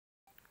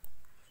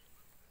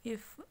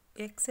If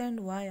x and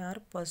y are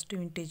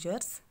positive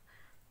integers,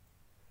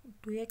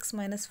 2x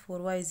minus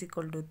 4y is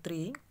equal to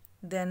 3,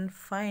 then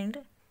find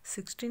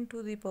 16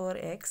 to the power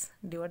x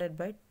divided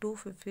by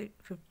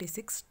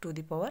 256 to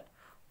the power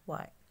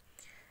y.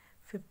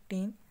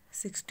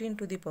 16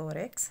 to the power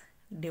x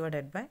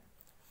divided by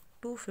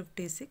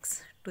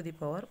 256 to the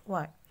power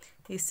y.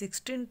 ಈ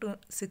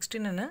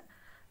 16 ಅನ್ನು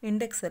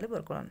index ಅಲ್ಲಿ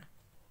ಬರ್ಕೊಳ್ಳೋಣ.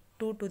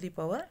 2 to the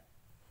power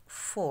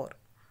 4.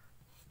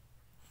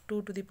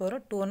 2 to the power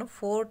 2 ಅನ್ನು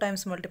 4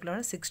 times multiply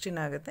ಮಾಡಿ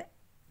 16 ಆಗುತ್ತೆ.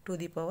 to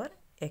the power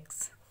x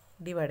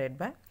divided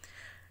by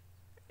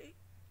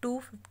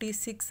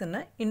 256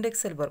 ಅನ್ನು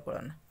index ಅಲ್ಲಿ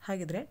ಬರ್ಕೊಳ್ಳೋಣ.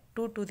 ಹಾಗಿದ್ರೆ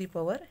 2 to the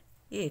power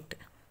 8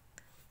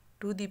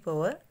 to the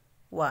power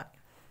y.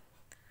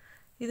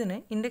 ಇದನ್ನೇ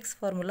ಇಂಡೆಕ್ಸ್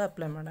ಫಾರ್ಮುಲಾ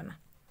ಅಪ್ಲೈ ಮಾಡೋಣ.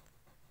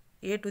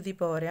 a to the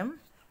power m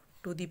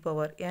to the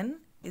power n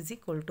is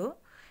equal to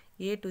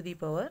a to the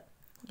power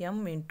m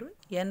into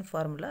n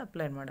formula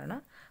apply ಮಾಡೋಣ.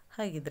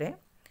 ಹಾಗಿದ್ರೆ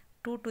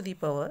 2 to the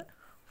power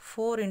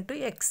 4 into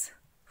x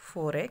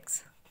 4x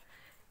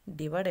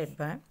divided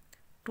by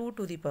 2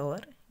 to the power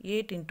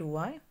 8 into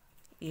y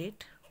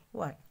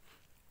 8y.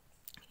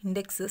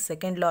 Index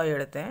second ಲಾ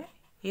ಹೇಳುತ್ತೆ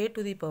a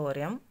to the power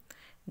m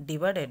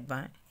divided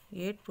by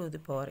 8 to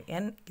the power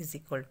n is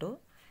equal to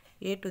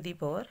a to the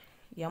power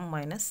m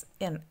minus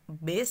n.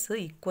 Base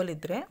equal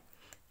ಇದ್ದರೆ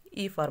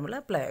ಈ formula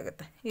apply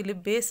ಆಗುತ್ತೆ. ಇಲ್ಲಿ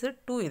base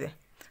 2 ಇದೆ.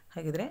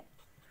 ಹಾಗಿದ್ರೆ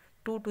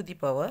 2 to the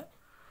power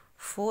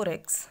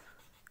 4x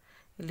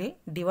ಇಲ್ಲಿ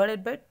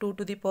divided by 2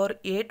 to the power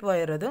 8y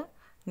ಇರೋದು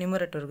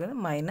ನ್ಯೂಮರೇಟರ್ಗೆ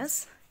minus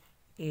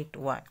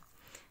 8y.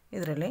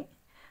 ಇದರಲ್ಲಿ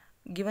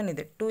given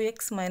ಇದೆ 2x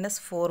minus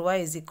 4y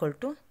is equal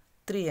to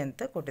 3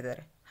 ಅಂತ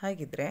ಕೊಟ್ಟಿದ್ದಾರೆ.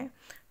 ಹಾಗಿದ್ರೆ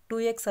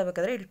 2x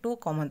ಆಗಬೇಕಾದ್ರೆ ಇಲ್ಲಿ 2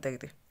 ಕಾಮನ್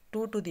ತೆಗೆದು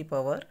 2 to the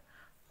power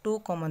 2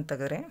 ಕಾಮನ್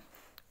ತೆಗೆದ್ರೆ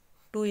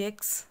 2x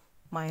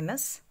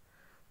ಮೈನಸ್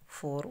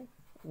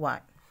 4y.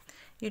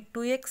 ಈ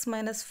 2x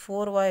ಮೈನಸ್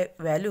 4y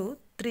ವ್ಯಾಲ್ಯೂ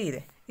 3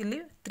 ಇದೆ. ಇಲ್ಲಿ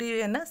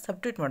 3ಅನ್ನು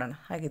ಸಬ್ಸ್ಟಿಟ್ಯೂಟ್ ಮಾಡೋಣ.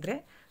 ಹಾಗಿದ್ರೆ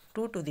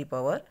 2 to the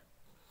power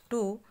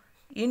 2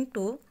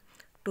 into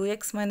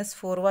 2x minus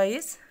 4y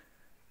is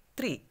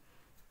 3.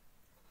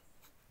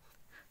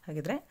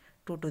 ಹಾಗಿದ್ರೆ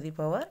 2 to the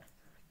power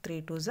 3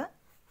 2s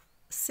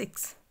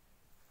 6.